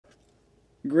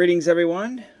Greetings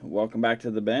everyone, welcome back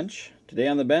to the bench. Today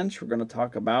on the bench we're going to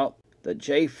talk about the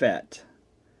Jfet,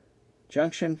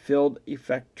 Junction Field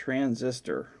Effect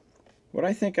Transistor. What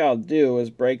I think I'll do is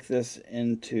break this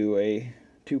into a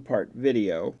two-part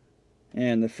video.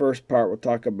 And the first part we'll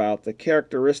talk about the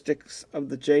characteristics of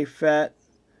the Jfet,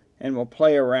 and we'll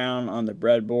play around on the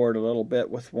breadboard a little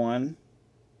bit with one.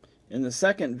 In the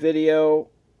second video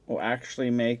we'll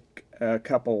actually make a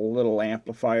couple little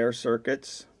amplifier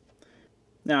circuits.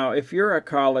 Now, if you're a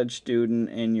college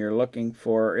student and you're looking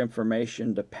for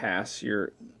information to pass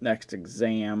your next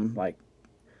exam, like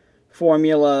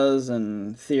formulas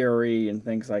and theory and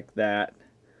things like that,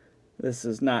 this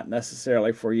is not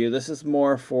necessarily for you. This is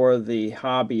more for the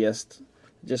hobbyist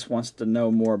who just wants to know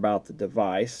more about the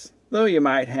device, though you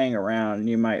might hang around and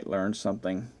you might learn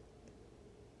something.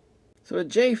 So a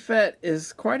Jfet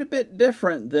is quite a bit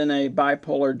different than a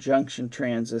bipolar junction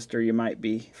transistor you might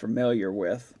be familiar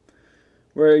with,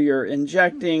 where you're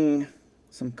injecting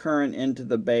some current into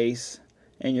the base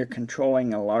and you're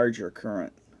controlling a larger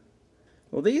current.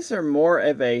 Well, these are more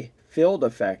of a field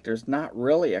effect. There's not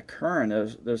really a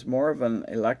current. There's more of an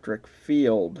electric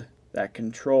field that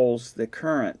controls the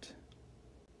current.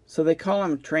 So they call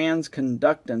them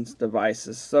transconductance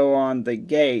devices. So on the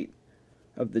gate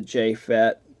of the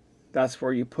Jfet, that's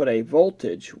where you put a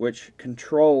voltage which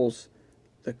controls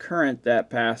the current that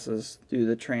passes through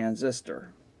the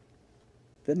transistor.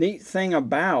 The neat thing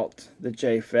about the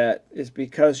Jfet is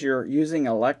because you're using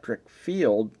electric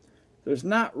field, there's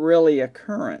not really a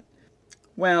current.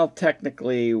 Well,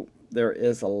 technically there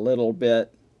is a little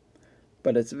bit,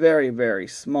 but it's very, very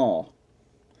small.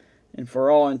 And for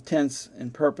all intents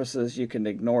and purposes, you can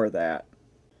ignore that.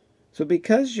 So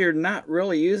because you're not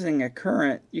really using a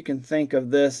current, you can think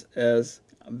of this as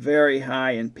a very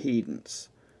high impedance.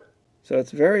 So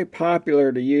it's very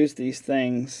popular to use these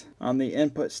things on the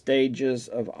input stages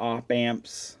of op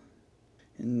amps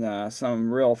and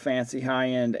some real fancy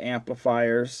high-end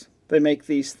amplifiers. They make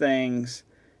these things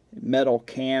in metal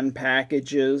can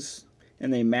packages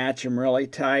and they match them really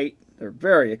tight. They're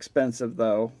very expensive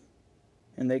though,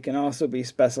 and they can also be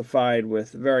specified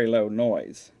with very low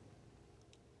noise.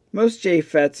 Most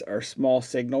Jfets are small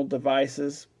signal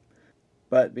devices,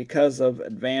 but because of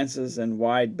advances in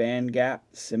wide bandgap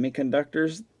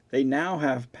semiconductors, they now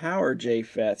have power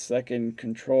Jfets that can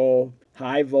control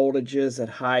high voltages at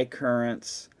high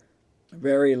currents,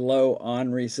 very low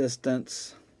on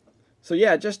resistance. So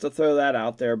yeah, just to throw that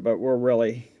out there, but we're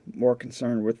really more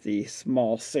concerned with the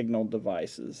small signal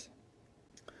devices.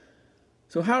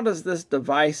 So how does this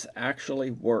device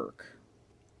actually work?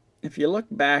 If you look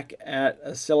back at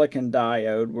a silicon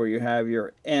diode where you have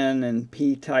your N and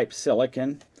P type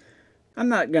silicon, I'm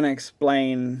not going to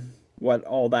explain what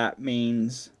all that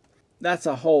means. That's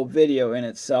a whole video in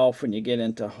itself when you get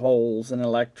into holes and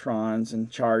electrons and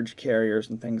charge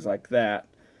carriers and things like that.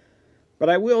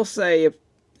 But I will say, if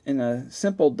in a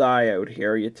simple diode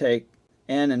here you take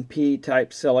N and P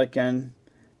type silicon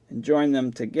and join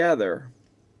them together,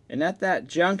 and at that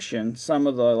junction some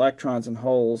of the electrons and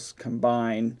holes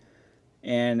combine,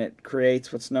 and it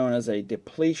creates what's known as a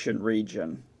depletion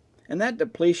region. And that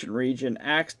depletion region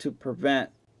acts to prevent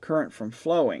current from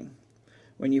flowing.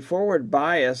 When you forward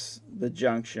bias the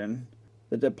junction,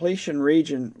 the depletion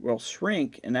region will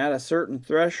shrink, and at a certain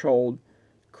threshold,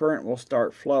 current will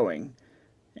start flowing.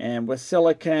 And with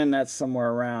silicon, that's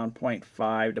somewhere around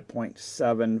 0.5 to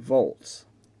 0.7 volts.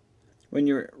 When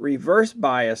you reverse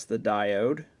bias the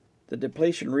diode, the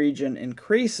depletion region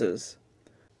increases,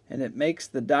 and it makes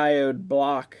the diode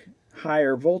block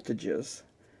higher voltages.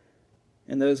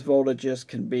 And those voltages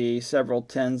can be several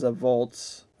tens of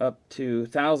volts up to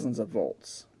thousands of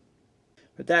volts.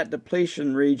 But that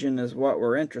depletion region is what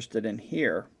we're interested in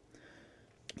here.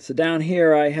 So down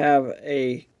here I have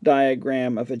a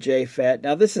diagram of a Jfet.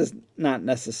 Now this is not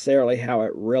necessarily how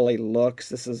it really looks.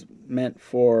 This is meant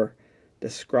for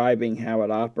describing how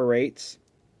it operates.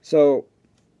 So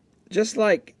just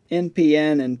like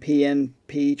NPN and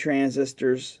PNP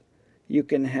transistors, you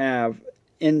can have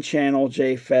N-channel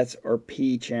Jfets or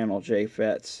P-channel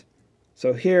Jfets.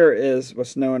 So here is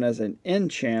what's known as an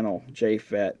N-channel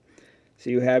Jfet. So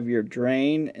you have your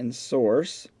drain and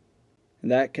source,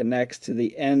 and that connects to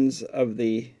the ends of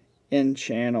the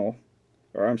N-channel,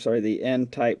 or I'm sorry, the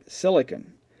N-type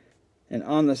silicon. And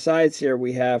on the sides here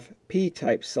we have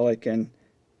P-type silicon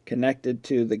connected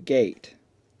to the gate.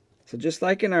 So just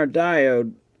like in our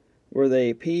diode, where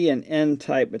the P and N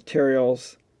type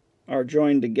materials are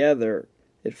joined together,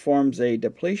 it forms a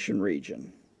depletion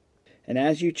region. And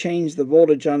as you change the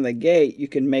voltage on the gate, you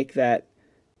can make that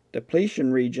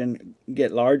depletion region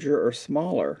get larger or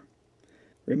smaller.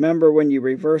 Remember, when you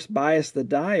reverse bias the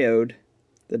diode,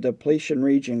 the depletion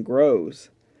region grows.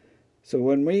 So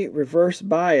when we reverse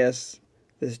bias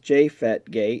this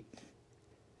Jfet gate,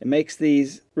 it makes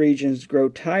these regions grow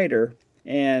tighter,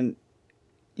 and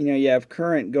you have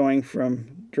current going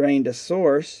from drain to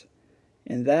source,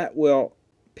 and that will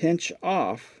pinch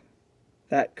off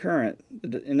that current.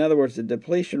 In other words, the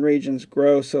depletion regions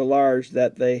grow so large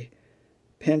that they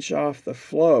pinch off the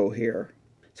flow here.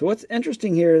 So what's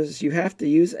interesting here is you have to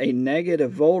use a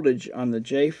negative voltage on the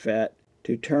Jfet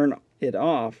to turn it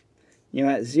off.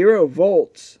 At 0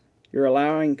 volts, you're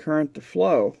allowing current to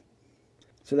flow.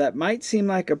 So that might seem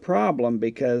like a problem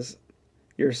because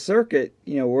your circuit,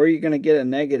 where are you going to get a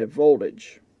negative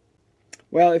voltage?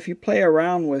 Well, if you play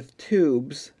around with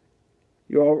tubes,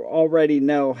 you already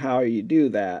know how you do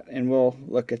that, and we'll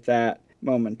look at that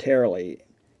momentarily.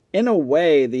 In a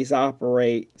way, these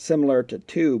operate similar to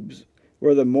tubes,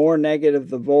 where the more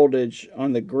negative the voltage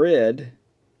on the grid,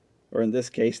 or in this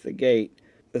case the gate,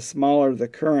 the smaller the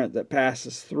current that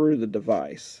passes through the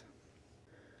device.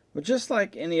 But just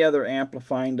like any other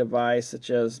amplifying device, such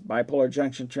as bipolar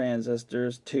junction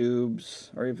transistors,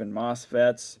 tubes, or even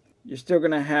MOSFETs, you're still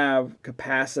going to have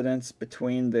capacitance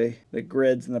between the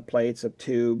grids and the plates of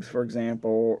tubes, for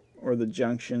example, or the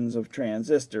junctions of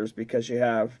transistors, because you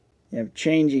have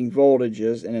changing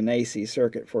voltages in an AC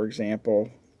circuit, for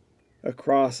example,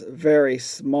 across very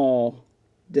small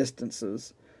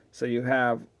distances. So you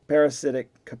have parasitic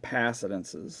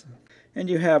capacitances, and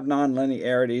you have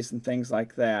nonlinearities and things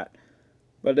like that.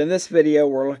 But in this video,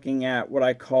 we're looking at what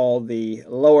I call the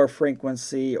lower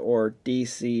frequency or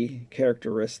DC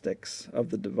characteristics of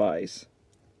the device.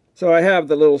 So I have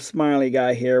the little smiley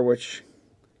guy here, which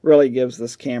really gives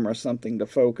this camera something to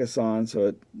focus on so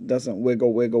it doesn't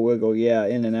wiggle,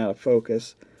 in and out of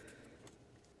focus.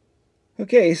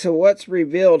 Okay, so what's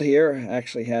revealed here, I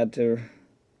actually had to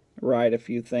write a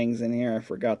few things in here I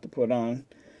forgot to put on.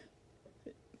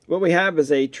 What we have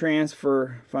is a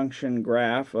transfer function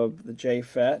graph of the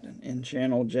Jfet, in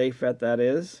channel Jfet that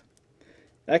is.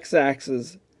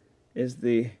 X-axis is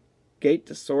the gate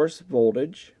to source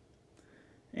voltage,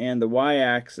 and the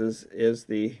y-axis is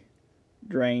the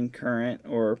drain current,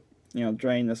 or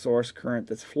drain the source current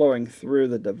that's flowing through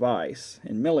the device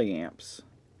in milliamps.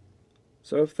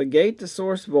 So if the gate to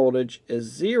source voltage is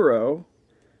 0,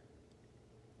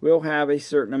 we'll have a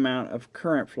certain amount of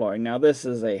current flowing. Now this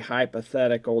is a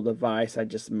hypothetical device. I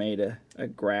just made a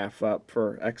graph up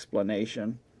for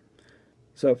explanation.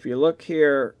 So if you look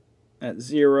here at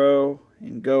 0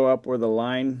 and go up where the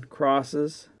line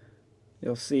crosses,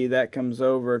 you'll see that comes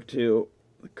over to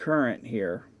the current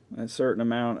here, a certain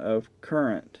amount of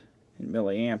current in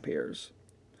milliamperes.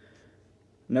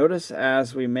 Notice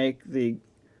as we make the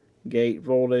gate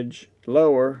voltage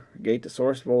lower, gate to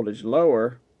source voltage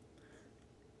lower,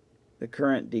 the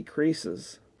current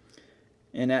decreases,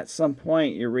 and at some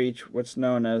point you reach what's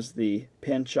known as the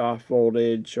pinch off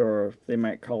voltage, or they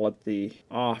might call it the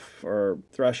off or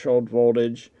threshold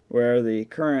voltage, where the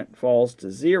current falls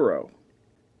to 0.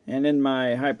 And in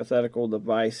my hypothetical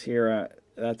device here,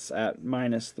 that's at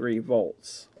 -3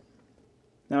 volts.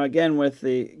 Now again, with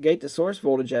the gate to source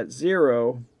voltage at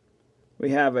 0, we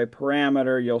have a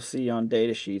parameter you'll see on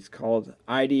data sheets called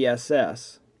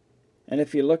Idss. And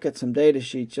if you look at some data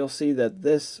sheets, you'll see that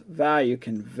this value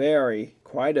can vary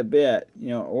quite a bit,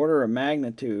 order of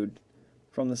magnitude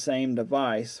from the same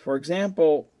device. For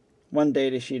example, one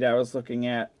data sheet I was looking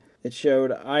at, it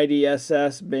showed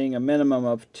Idss being a minimum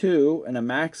of 2 and a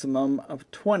maximum of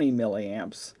 20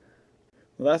 milliamps.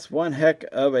 Well, that's one heck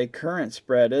of a current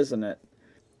spread, isn't it?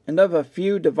 And of a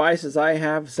few devices I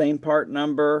have, same part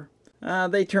number,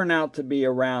 they turn out to be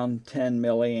around 10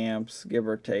 milliamps, give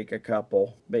or take a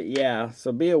couple. But yeah,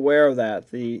 so be aware of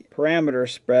that. The parameter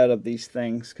spread of these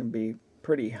things can be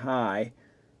pretty high.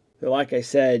 So like I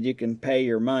said, you can pay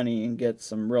your money and get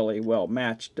some really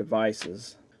well-matched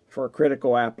devices for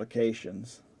critical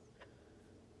applications.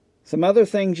 Some other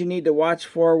things you need to watch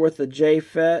for with the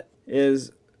Jfet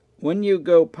is when you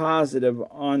go positive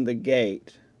on the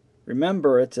gate,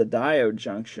 remember it's a diode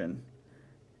junction.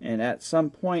 And at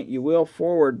some point you will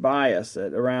forward bias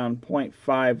it around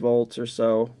 0.5 volts or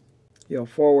so. You'll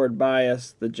forward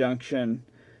bias the junction,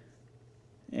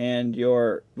 and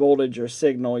your voltage or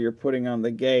signal you're putting on the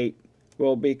gate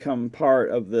will become part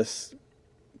of this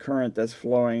current that's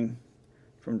flowing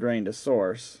from drain to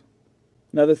source.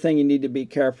 Another thing you need to be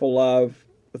careful of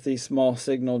with these small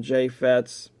signal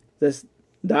Jfets, this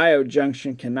diode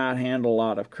junction cannot handle a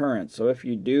lot of current. So if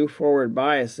you do forward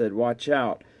bias it, watch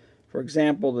out. For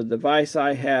example, the device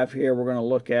I have here we're going to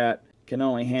look at can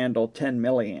only handle 10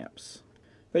 milliamps.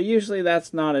 But usually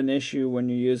that's not an issue when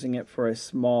you're using it for a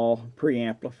small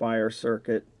preamplifier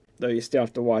circuit, though you still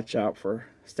have to watch out for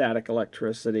static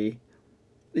electricity.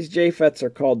 These Jfets are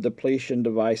called depletion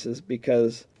devices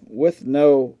because with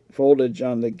no voltage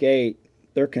on the gate,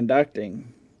 they're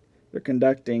conducting. They're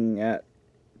conducting at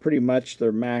pretty much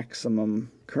their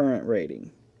maximum current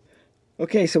rating.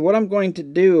 Okay, so what I'm going to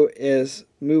do is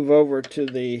move over to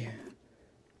the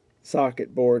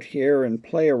socket board here and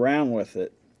play around with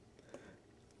it.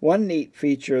 One neat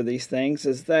feature of these things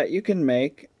is that you can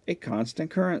make a constant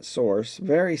current source.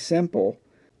 Very simple.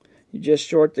 You just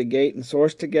short the gate and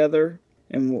source together,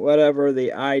 and whatever the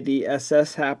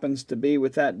Idss happens to be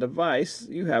with that device,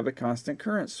 you have a constant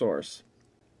current source.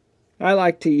 I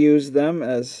like to use them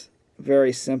as a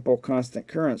very simple constant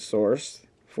current source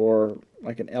for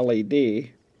like an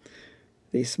LED.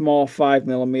 These small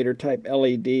 5mm type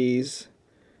LEDs,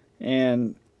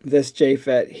 and this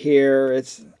Jfet here,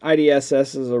 its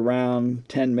Idss is around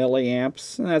 10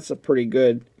 milliamps, and that's a pretty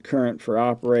good current for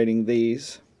operating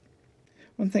these.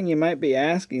 One thing you might be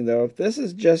asking though, if this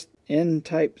is just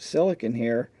N-type silicon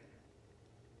here,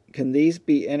 can these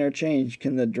be interchanged?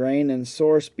 Can the drain and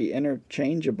source be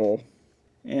interchangeable?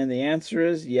 And the answer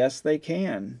is yes, they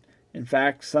can. In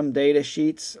fact, some data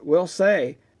sheets will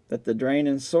say that the drain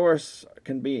and source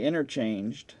can be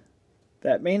interchanged.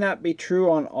 That may not be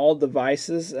true on all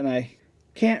devices, and I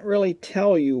can't really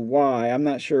tell you why. I'm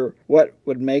not sure what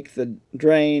would make the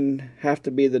drain have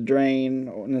to be the drain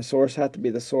and the source have to be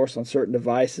the source on certain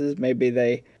devices. Maybe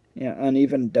they,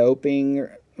 uneven doping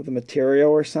of the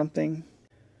material or something.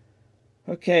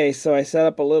 Okay, so I set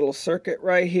up a little circuit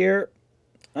right here.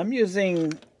 I'm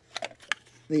using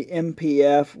the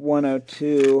MPF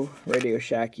 102. Radio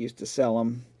Shack used to sell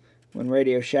them. When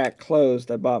Radio Shack closed,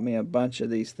 I bought me a bunch of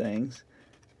these things.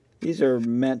 These are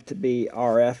meant to be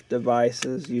RF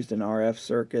devices, used in RF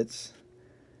circuits,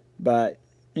 but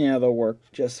they'll work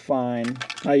just fine.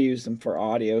 I use them for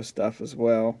audio stuff as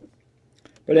well.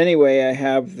 But anyway, I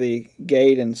have the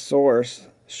gate and source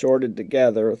shorted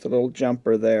together with a little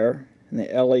jumper there, and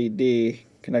the LED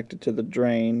connected to the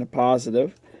drain, the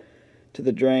positive to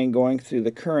the drain going through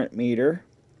the current meter,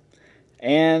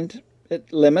 and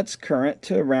it limits current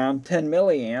to around 10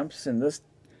 milliamps in this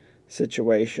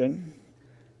situation.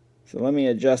 So let me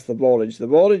adjust the voltage. The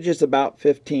voltage is about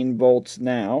 15 volts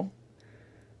now.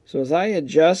 So as I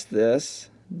adjust this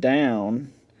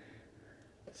down,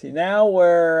 see now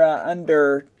we're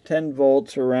under 10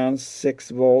 volts, around 6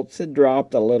 volts. It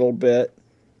dropped a little bit.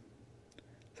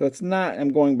 So it's not,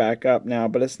 I'm going back up now,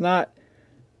 but it's not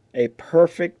a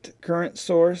perfect current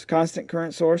source, constant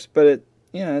current source, but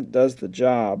it does the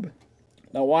job.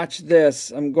 Now watch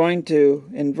this. I'm going to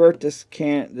invert this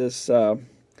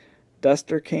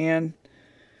duster can,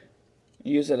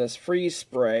 use it as freeze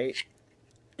spray,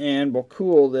 and we'll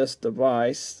cool this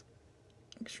device.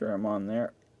 Make sure I'm on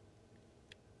there.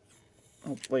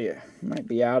 Hopefully it might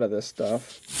be out of this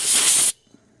stuff.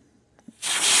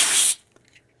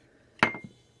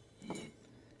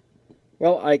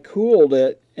 Well, I cooled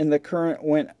it and the current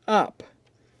went up.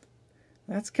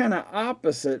 That's kind of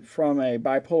opposite from a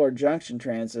bipolar junction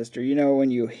transistor.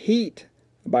 When you heat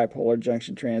a bipolar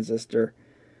junction transistor,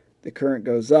 the current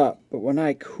goes up. But when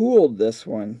I cooled this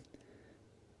one,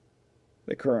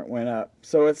 the current went up.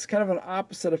 So it's kind of an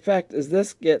opposite effect. As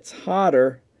this gets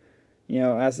hotter,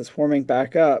 as it's warming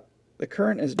back up, the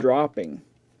current is dropping.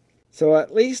 So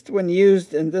at least when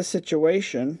used in this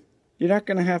situation, you're not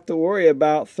going to have to worry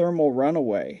about thermal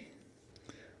runaway.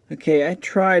 Okay, I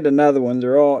tried another one.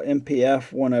 They're all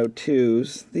MPF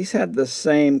 102s. These had the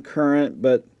same current,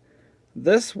 but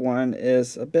this one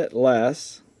is a bit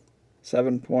less,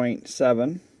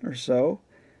 7.7 or so.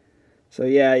 So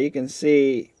yeah, you can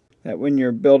see that when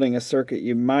you're building a circuit,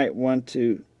 you might want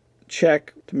to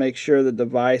check to make sure the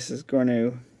device is going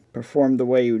to perform the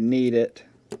way you need it.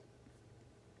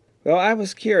 Well, I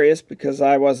was curious because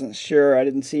I wasn't sure. I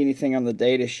didn't see anything on the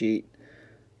data sheet.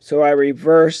 So I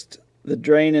reversed the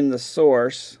drain and the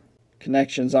source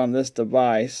connections on this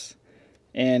device,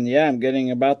 and yeah, I'm getting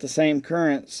about the same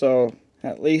current. So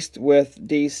at least with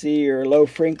DC or low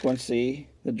frequency,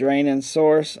 the drain and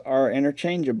source are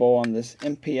interchangeable on this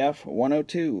MPF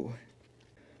 102.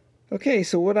 Okay,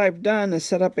 so what I've done is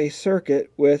set up a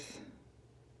circuit with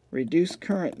reduced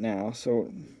current now.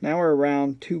 So now we're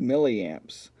around 2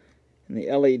 milliamps. And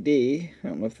the LED, I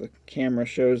don't know if the camera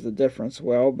shows the difference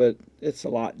well, but it's a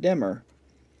lot dimmer.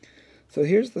 So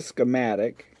here's the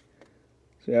schematic.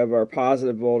 So we have our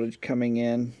positive voltage coming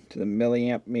in to the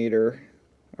milliamp meter,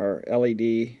 our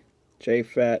LED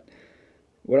Jfet.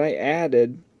 What I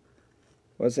added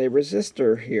was a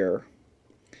resistor here.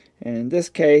 And in this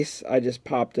case, I just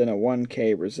popped in a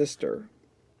 1K resistor.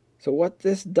 So what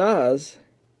this does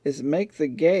is make the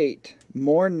gate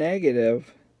more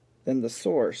negative than the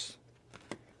source.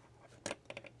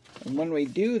 And when we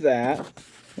do that,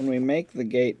 when we make the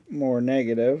gate more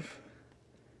negative,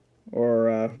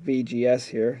 or VGS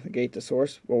here, the gate to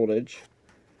source voltage,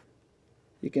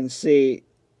 you can see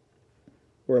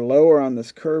we're lower on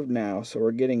this curve now, so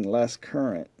we're getting less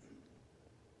current.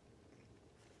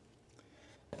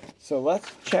 So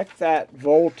let's check that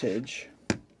voltage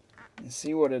and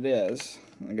see what it is.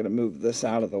 I'm going to move this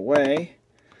out of the way.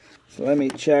 So let me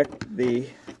check the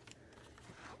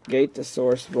gate to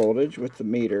source voltage with the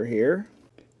meter here.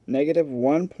 Negative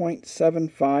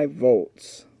 1.75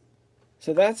 volts.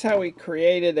 So that's how we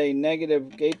created a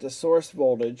negative gate to source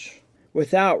voltage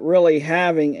without really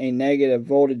having a negative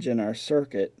voltage in our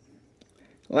circuit.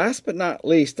 Last but not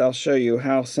least, I'll show you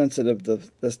how sensitive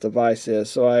this device is.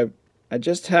 So I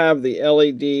just have the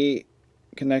LED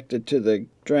connected to the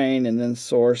drain and then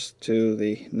source to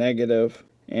the negative,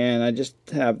 and I just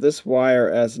have this wire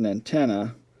as an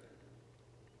antenna.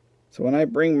 So when I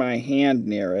bring my hand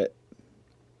near it,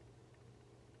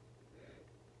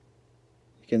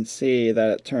 you can see that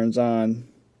it turns on.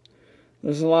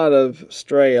 There's a lot of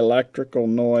stray electrical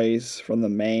noise from the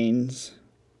mains,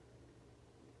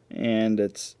 and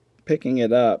it's picking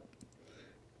it up.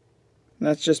 And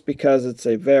that's just because it's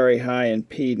a very high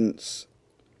impedance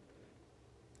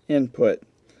input.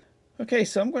 Okay,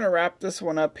 so I'm going to wrap this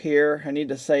one up here. I need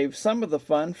to save some of the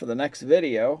fun for the next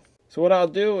video. So what I'll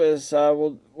do is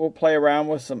we'll play around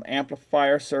with some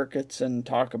amplifier circuits and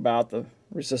talk about the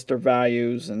resistor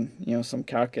values and some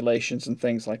calculations and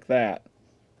things like that.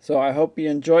 So I hope you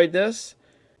enjoyed this.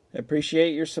 I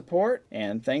appreciate your support,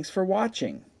 and thanks for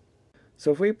watching.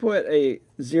 So if we put a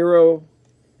 0,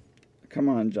 come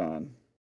on John.